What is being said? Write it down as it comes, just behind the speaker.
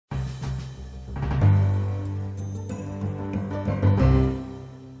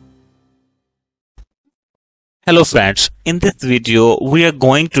Hello friends, in this video we are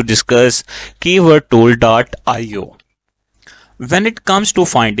going to discuss keywordtool.io. When it comes to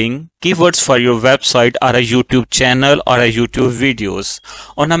finding keywords for your website or a YouTube channel or a YouTube videos,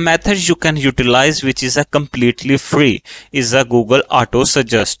 on a method you can utilize which is a completely free is a Google Auto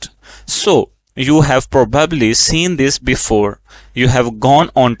Suggest. So you have probably seen this before. You have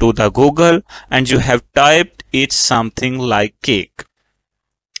gone onto the Google and you have typed it something like cake.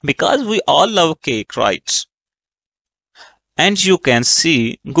 Because we all love cake, right? And you can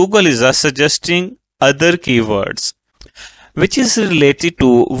see Google is suggesting other keywords which is related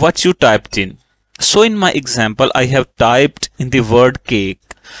to what you typed in. So in my example, I have typed in the word cake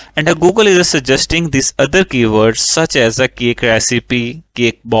and Google is suggesting these other keywords such as a cake recipe,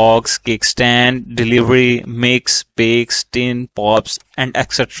 cake box, cake stand, delivery, mix, bakes, tin, pops, and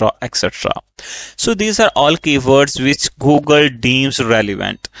etc. etc. So these are all keywords which Google deems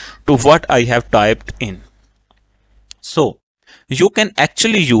relevant to what I have typed in. So you can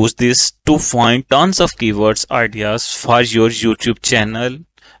actually use this to find tons of keywords ideas for your YouTube channel,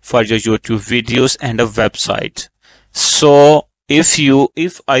 for your YouTube videos and a website. So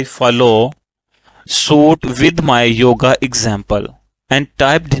if I follow suit with my yoga example and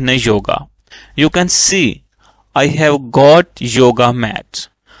typed in a yoga, you can see I have got yoga mat.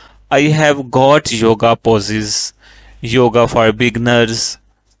 I have got yoga poses, yoga for beginners,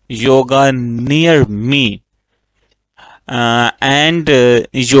 yoga near me, and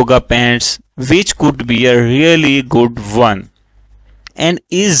yoga pants, which could be a really good one and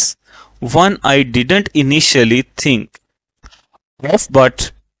is one I didn't initially think of,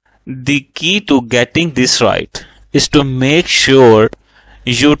 but the key to getting this right is to make sure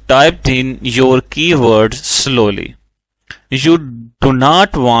you typed in your keywords slowly. You do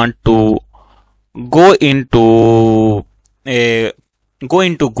not want to go into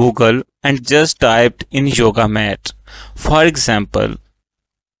Google and just typed in yoga mat. For example,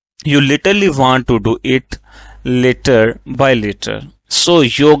 you literally want to do it letter by letter. So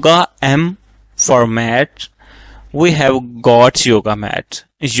yoga M for mat, we have got yoga mat.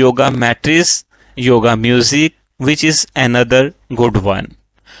 Yoga mattress, yoga music, which is another good one.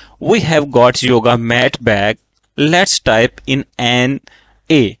 We have got yoga mat bag. Let's type in an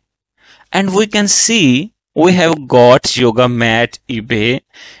A and we can see we have got yoga mat eBay,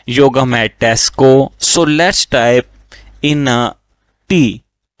 yoga mat Tesco. So let's type in a T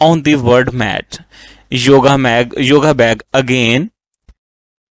on the word mat. Yoga bag again.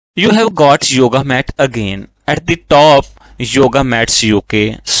 You have got yoga mat again. At the top, yoga mats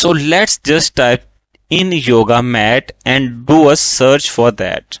UK. So let's just type in yoga mat and do a search for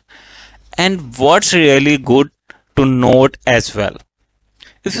that. And what's really good to note as well,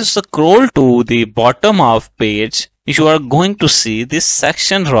 if you scroll to the bottom of page, you are going to see this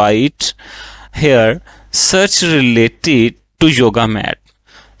section right here, search related to yoga mat.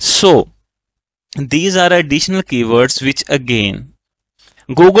 So these are additional keywords which again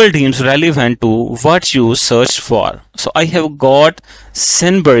Google deems relevant to what you search for. So I have got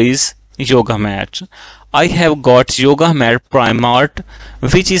Sainsbury's yoga mat. I have got yoga mat Primark,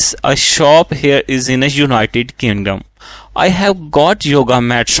 which is a shop here is in a United Kingdom. I have got yoga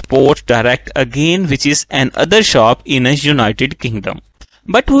mat Sport Direct again, which is another shop in a United Kingdom.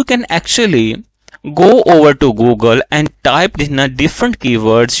 But we can actually go over to Google and type in a different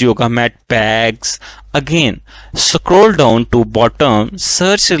keywords yoga mat bags. Again, scroll down to bottom,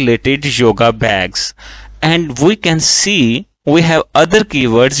 search related yoga bags, and we can see we have other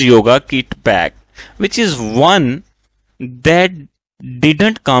keywords yoga kit bag, which is one that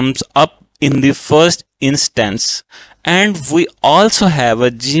didn't comes up in the first instance. And we also have a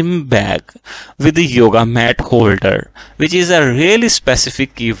gym bag with the yoga mat holder, which is a really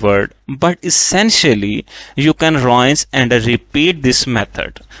specific keyword, but essentially you can rinse and repeat this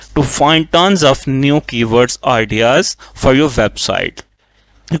method to find tons of new keywords ideas for your website.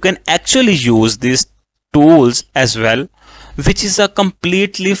 You can actually use these tools as well, which is a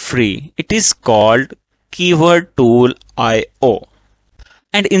completely free. It is called keywordtool.io.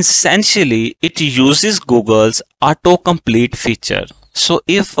 And essentially it uses Google's autocomplete feature. So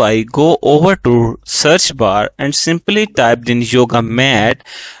if I go over to search bar and simply typed in yoga mat,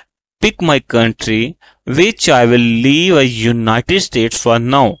 pick my country, which I will leave a United States for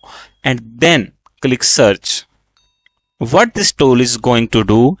now, and then click search. What this tool is going to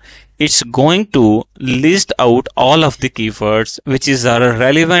do, it's going to list out all of the keywords which are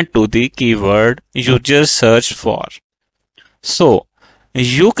relevant to the keyword you just searched for. So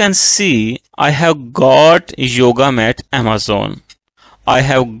you can see I have got yoga mat Amazon. I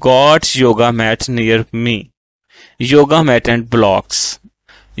have got yoga mat near me, yoga mat and blocks,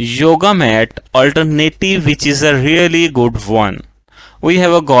 yoga mat alternative, which is a really good one. We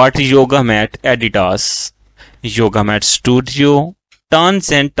have got yoga mat Adidas, yoga mat studio,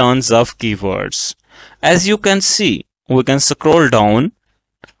 tons and tons of keywords. As you can see, we can scroll down.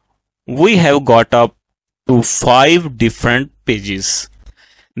 We have got up to 5 different pages.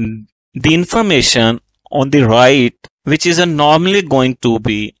 The information on the right, which is normally going to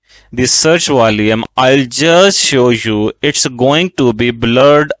be the search volume, I'll just show you. It's going to be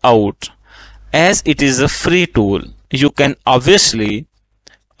blurred out. As it is a free tool, you can obviously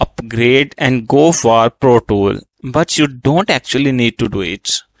upgrade and go for Pro Tool, but you don't actually need to do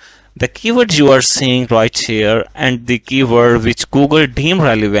it. The keywords you are seeing right here and the keyword which Google deemed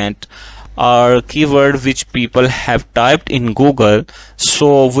relevant are keyword which people have typed in Google,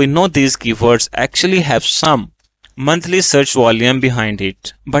 so we know these keywords actually have some monthly search volume behind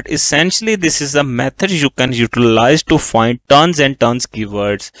it. But essentially this is a method you can utilize to find tons and tons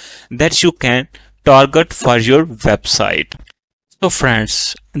keywords that you can target for your website. So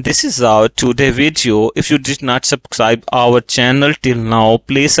friends, this is our today video. If you did not subscribe our channel till now,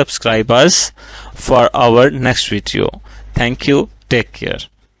 please subscribe us for our next video. Thank you. Take care.